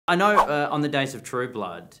I know on the days of True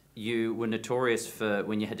Blood, you were notorious for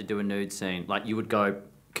when you had to do a nude scene, like you would go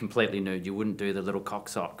completely nude. You wouldn't do the little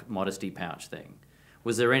cocksock modesty pouch thing.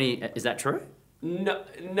 Was there any? Is that true? No.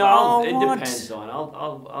 Oh, it what? depends on.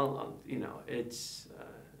 I'll you know, it's.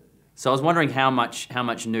 So I was wondering how much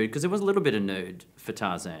nude, because there was a little bit of nude for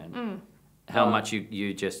Tarzan. How much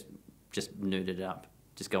you just nuded up,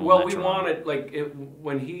 just going. Well, we wanted like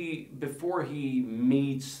before he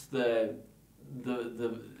meets the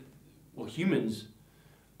humans,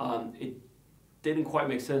 it didn't quite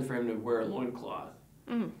make sense for him to wear a loincloth.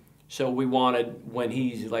 So we wanted, when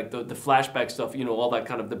he's like the flashback stuff, you know, all that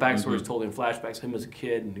kind of, the backstory is told in flashbacks, him as a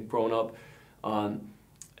kid and growing up.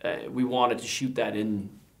 We wanted to shoot that in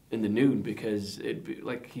the nude because it'd be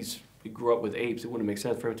like he grew up with apes. It wouldn't make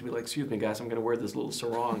sense for him to be like, excuse me guys, I'm going to wear this little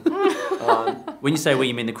sarong. When you say we,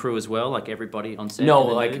 you mean the crew as well, like everybody on set? No,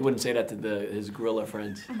 like he wouldn't say that to his gorilla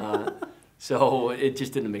friends. So it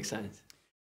just didn't make sense.